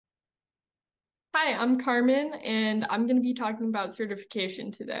Hi, I'm Carmen, and I'm going to be talking about certification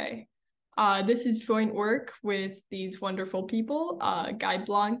today. This is joint work with these wonderful people, Guy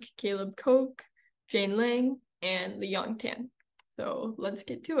Blanc, Caleb Koch, Jane Lange, and Liang Tan. So let's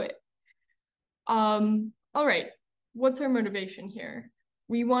get to it. All right, what's our motivation here?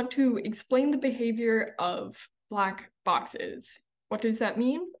 We want to explain the behavior of black boxes. What does that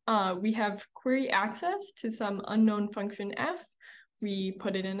mean? We have query access to some unknown function f. We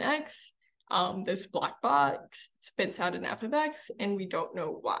put it in x. This black box spits out an f of x, and we don't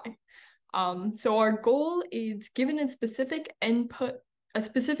know why. So our goal is given a specific input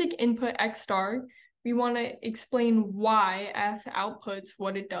x star, we want to explain why f outputs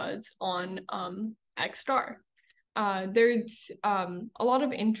what it does on x star. There's a lot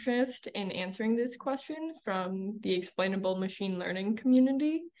of interest in answering this question from the explainable machine learning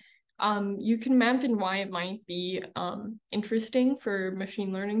community. You can imagine why it might be interesting for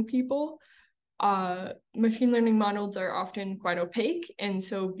machine learning people. Machine learning models are often quite opaque, and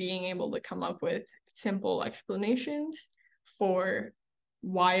so being able to come up with simple explanations for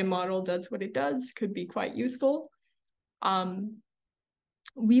why a model does what it does could be quite useful.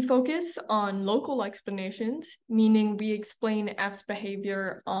 We focus on local explanations, meaning we explain F's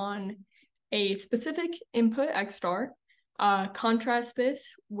behavior on a specific input X star. Contrast this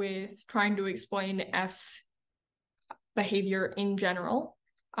with trying to explain F's behavior in general.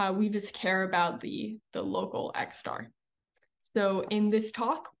 We just care about the local X star. So in this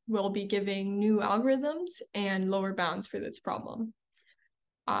talk, we'll be giving new algorithms and lower bounds for this problem.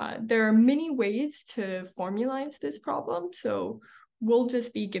 There are many ways to formalize this problem, so we'll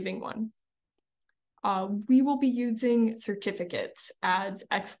just be giving one. We will be using certificates as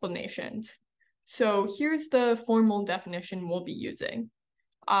explanations. So here's the formal definition we'll be using.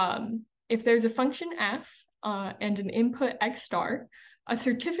 If there's a function f and an input x star, a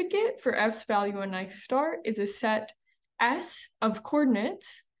certificate for f's value on x star is a set S of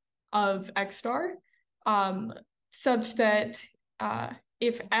coordinates of x star, such that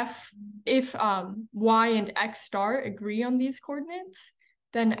if y and x star agree on these coordinates,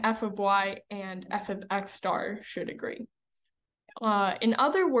 then f of y and f of x star should agree. In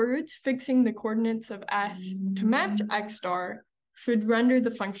other words, fixing the coordinates of S to match x star should render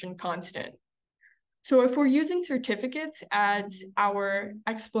the function constant. So if we're using certificates as our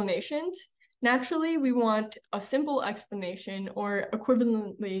explanations, naturally we want a simple explanation, or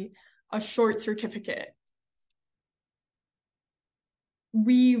equivalently, a short certificate.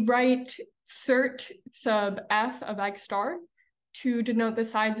 We write cert sub f of x star to denote the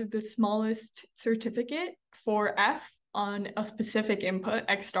size of the smallest certificate for f on a specific input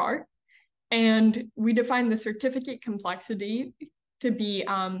x star. And we define the certificate complexity to be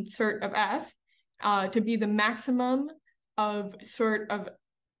cert of f, to be the maximum of cert of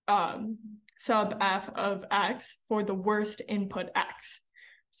sub f of x for the worst input x.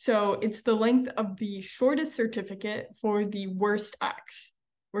 So it's the length of the shortest certificate for the worst x.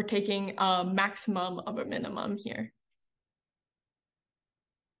 We're taking a maximum of a minimum here.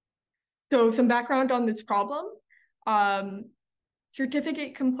 So some background on this problem.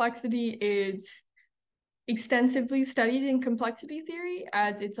 Certificate complexity is extensively studied in complexity theory,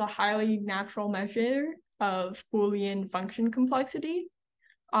 as it's a highly natural measure of Boolean function complexity.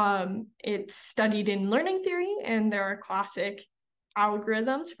 It's studied in learning theory, and there are classic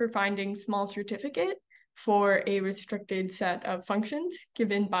algorithms for finding small certificate for a restricted set of functions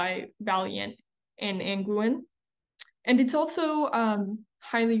given by Valiant and Nguyen. And it's also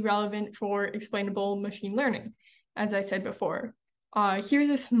highly relevant for explainable machine learning, as I said before. Here's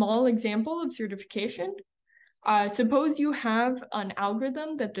a small example of certification. Suppose you have an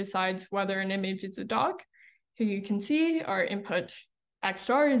algorithm that decides whether an image is a dog. Here you can see our input x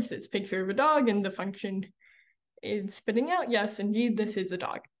star is this picture of a dog, and the function is spitting out, yes, indeed, this is a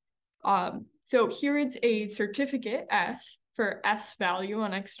dog. So here is a certificate S for F's value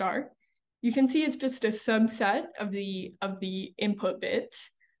on x star. You can see it's just a subset of the input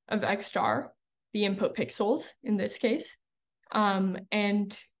bits of x star, the input pixels in this case.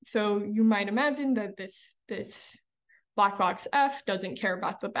 And so you might imagine that this black box F doesn't care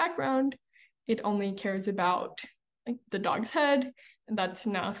about the background. It only cares about like the dog's head, and that's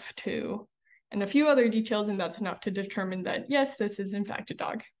enough to, and a few other details, and that's enough to determine that, yes, this is in fact a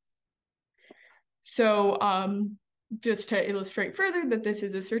dog. So just to illustrate further that this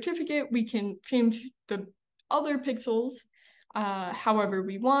is a certificate, we can change the other pixels however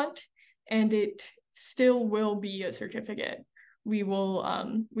we want, and it still will be a certificate. We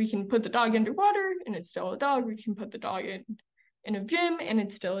can put the dog underwater and it's still a dog. We can put the dog in a gym and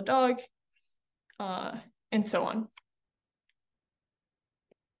it's still a dog, and so on.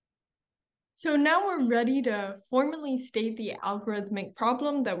 So now we're ready to formally state the algorithmic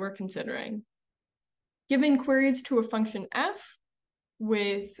problem that we're considering. Given queries to a function f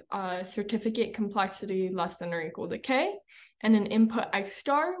with a certificate complexity less than or equal to k and an input x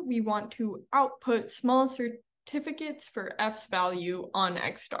star, we want to output small certificates for f's value on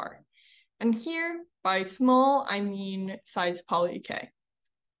x star. And here, by small, I mean size poly k.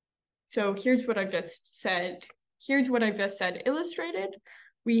 So here's what I've just said. Here's what I've just said illustrated.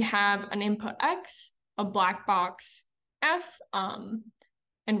 We have an input x, a black box f, and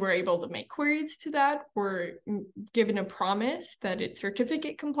we're able to make queries to that. We're given a promise that its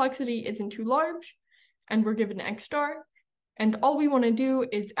certificate complexity isn't too large, and we're given x star. And all we want to do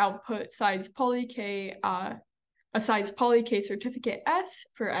is output size poly k, a size poly k certificate s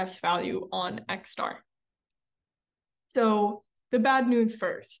for f's value on x star. So the bad news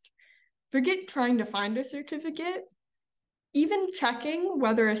first. Forget trying to find a certificate. Even checking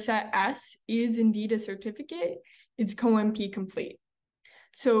whether a set S is indeed a certificate is CoNP complete.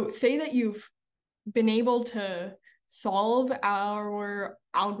 So say that you've been able to solve our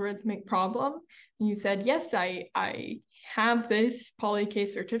algorithmic problem, and you said, yes, I have this poly k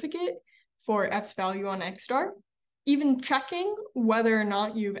certificate for f's value on x star. Even checking whether or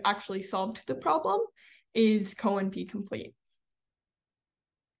not you've actually solved the problem is CoNP complete.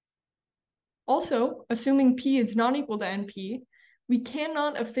 Also, assuming P is not equal to NP, we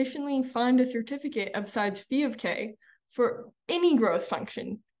cannot efficiently find a certificate of size phi of k for any growth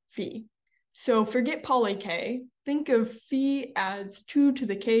function phi. So forget poly k, think of phi as 2 to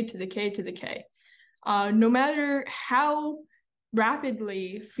the k to the k to the k. No matter how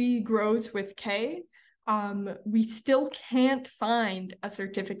rapidly phi grows with k, we still can't find a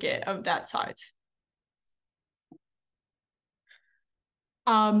certificate of that size.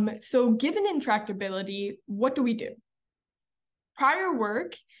 So given intractability, what do we do? Prior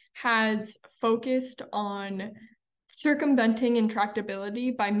work has focused on circumventing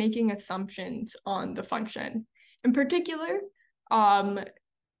intractability by making assumptions on the function. In particular,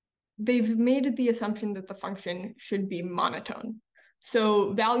 they've made the assumption that the function should be monotone.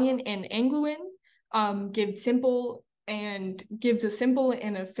 So Valiant and Angluin gives a simple and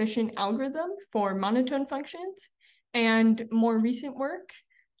efficient algorithm for monotone functions. And more recent work,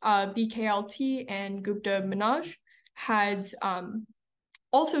 BKLT and Gupta Manoj has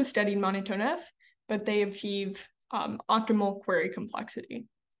also studied monotone F, but they achieve optimal query complexity.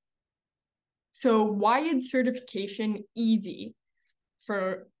 So why is certification easy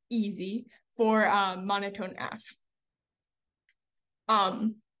for monotone F?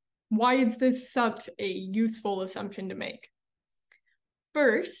 Why is this such a useful assumption to make?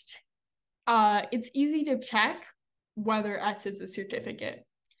 First, it's easy to check whether S is a certificate.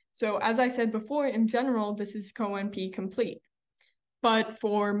 So as I said before, in general, this is CoNP complete. But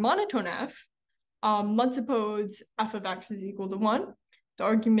for monotone F, let's suppose f of x is equal to 1. The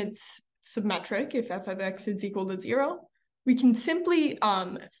argument's symmetric if f of x is equal to 0. We can simply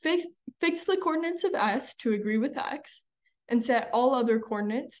fix the coordinates of S to agree with x and set all other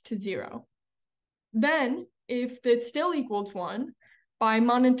coordinates to 0. Then, if this still equals 1, by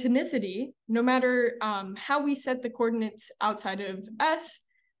monotonicity, no matter how we set the coordinates outside of S,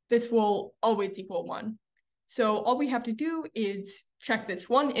 this will always equal 1. So all we have to do is check this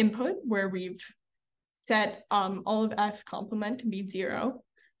one input where we've set all of S complement to be 0,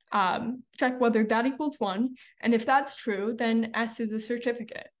 check whether that equals 1, and if that's true, then S is a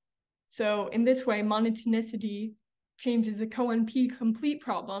certificate. So in this way, monotonicity changes a CoNP complete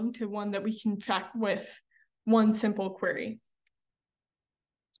problem to one that we can check with one simple query.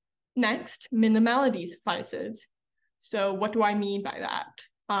 Next, minimality suffices. So what do I mean by that?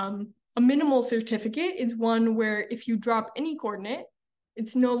 A minimal certificate is one where if you drop any coordinate,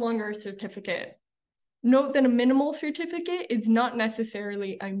 it's no longer a certificate. Note that a minimal certificate is not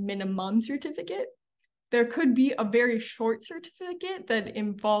necessarily a minimum certificate. There could be a very short certificate that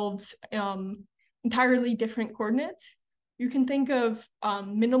involves entirely different coordinates. You can think of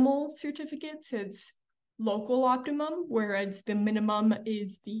minimal certificates as local optimum, whereas the minimum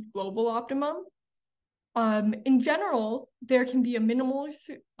is the global optimum. In general, there can be a minimal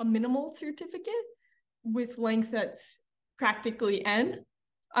certificate with length that's practically n,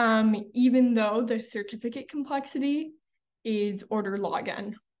 even though the certificate complexity is order log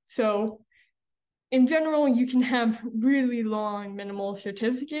n. So in general, you can have really long minimal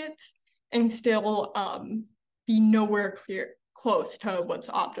certificates and still be nowhere close to what's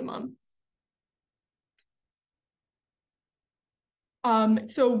optimum.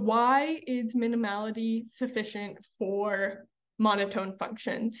 So why is minimality sufficient for monotone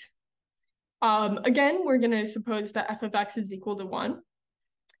functions? Again, we're going to suppose that f of x is equal to 1.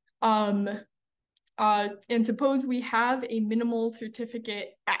 and suppose we have a minimal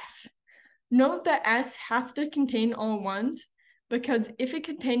certificate S. Note that S has to contain all ones, because if it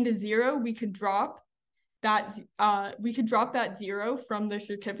contained a 0, we could drop that 0 from the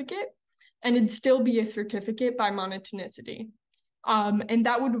certificate, and it'd still be a certificate by monotonicity. And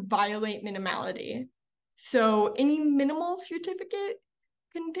that would violate minimality. So any minimal certificate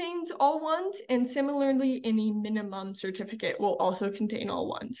contains all ones, and similarly, any minimum certificate will also contain all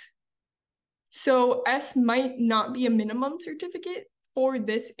ones. So S might not be a minimum certificate for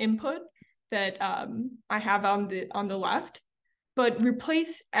this input that I have on the left, but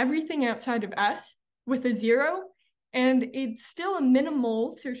replace everything outside of S with a 0, and it's still a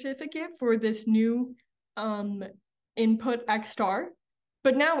minimal certificate for this new input X star,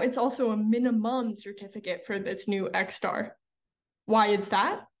 but now it's also a minimum certificate for this new X star. Why is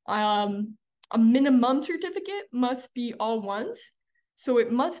that? A minimum certificate must be all ones, so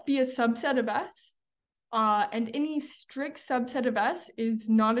it must be a subset of S, and any strict subset of S is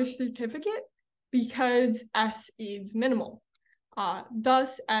not a certificate because S is minimal.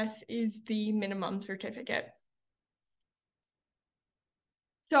 Thus, S is the minimum certificate.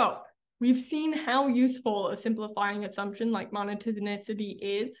 So we've seen how useful a simplifying assumption like monotonicity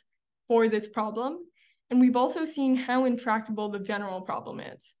is for this problem, and we've also seen how intractable the general problem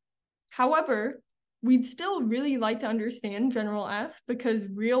is. However, we'd still really like to understand general F because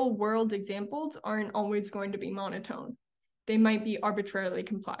real-world examples aren't always going to be monotone. They might be arbitrarily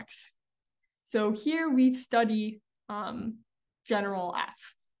complex. So here we study general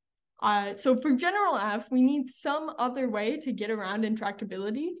F. So for general F, we need some other way to get around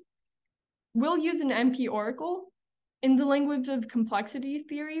intractability. We'll use an NP oracle. In the language of complexity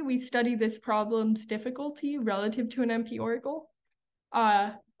theory, we study this problem's difficulty relative to an NP oracle.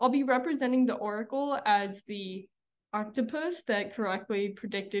 I'll be representing the oracle as the octopus that correctly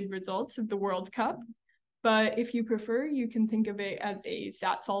predicted results of the World Cup. But if you prefer, you can think of it as a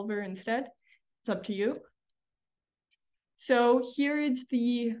SAT solver instead. It's up to you. So here is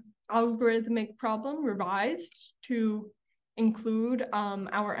the algorithmic problem revised to include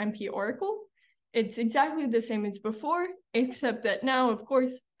our NP oracle. It's exactly the same as before, except that now, of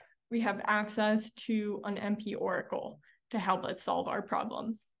course, we have access to an NP oracle to help us solve our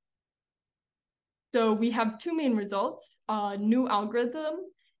problem. So we have two main results, a new algorithm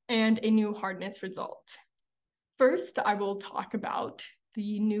and a new hardness result. First, I will talk about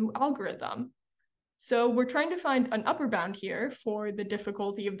the new algorithm. So we're trying to find an upper bound here for the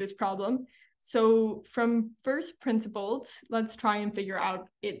difficulty of this problem. So from first principles, let's try and figure out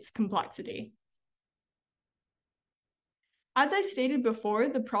its complexity. As I stated before,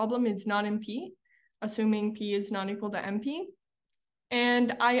 the problem is not in P, assuming P is not equal to NP.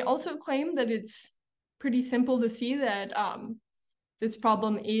 And I also claim that it's pretty simple to see that this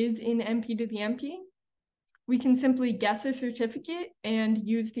problem is in NP to the NP. We can simply guess a certificate and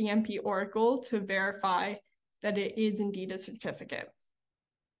use the NP oracle to verify that it is indeed a certificate.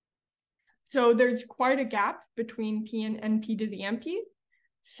 So there's quite a gap between P and NP to the NP.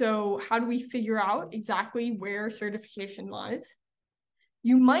 So how do we figure out exactly where certification lies?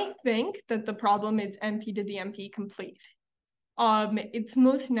 You might think that the problem is NP to the NP complete. Its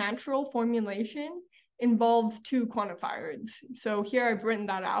most natural formulation involves two quantifiers. So here I've written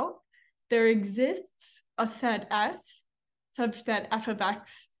that out. There exists a set S such that f of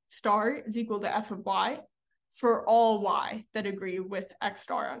x star is equal to f of y for all y that agree with x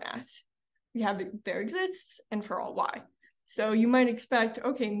star on S. We have there exists and for all y. So you might expect,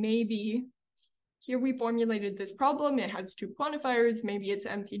 okay, maybe here we formulated this problem, it has two quantifiers, maybe it's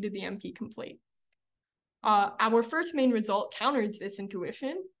NP to the NP complete. Our first main result counters this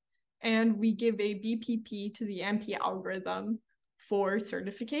intuition, and we give a BPP to the NP algorithm for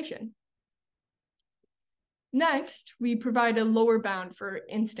certification. Next, we provide a lower bound for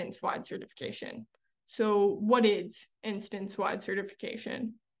instance-wide certification. So what is instance-wide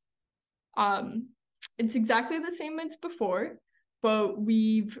certification? It's exactly the same as before, but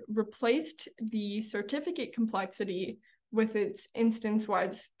we've replaced the certificate complexity with its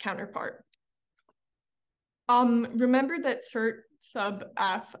instance-wise counterpart. Remember that cert sub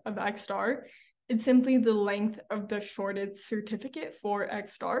f of x star is simply the length of the shorted certificate for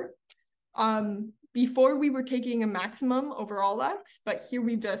x star. Before we were taking a maximum over all x, but here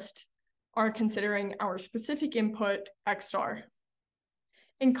we just are considering our specific input x star.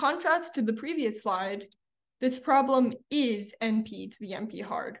 In contrast to the previous slide, this problem is NP to the NP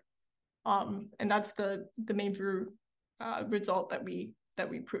hard. And that's the major result that we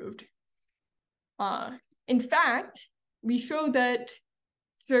proved. In fact, we show that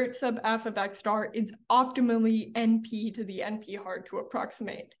cert sub f of x star is optimally NP to the NP hard to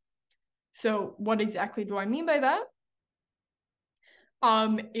approximate. So what exactly do I mean by that?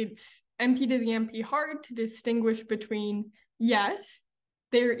 It's NP to the NP hard to distinguish between, yes,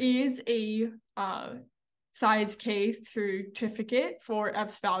 there is a size K certificate for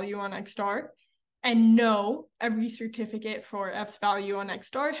F's value on X star, and no, every certificate for F's value on X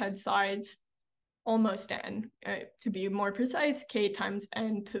star had size almost n. To be more precise, K times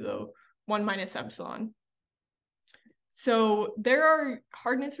n to the 1 minus epsilon. So there are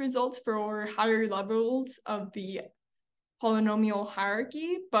hardness results for higher levels of the polynomial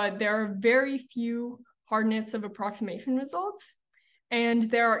hierarchy, but there are very few hardness of approximation results,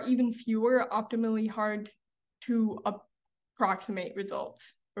 and there are even fewer optimally hard to approximate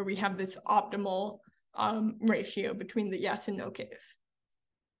results, where we have this optimal ratio between the yes and no case.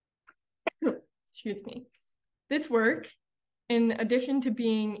 Excuse me. This work, in addition to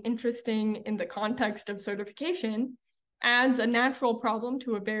being interesting in the context of certification, adds a natural problem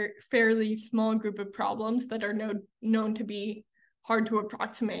to a fairly small group of problems that are known to be hard to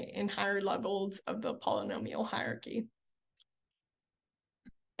approximate in higher levels of the polynomial hierarchy.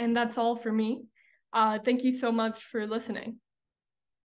 And that's all for me. Thank you so much for listening.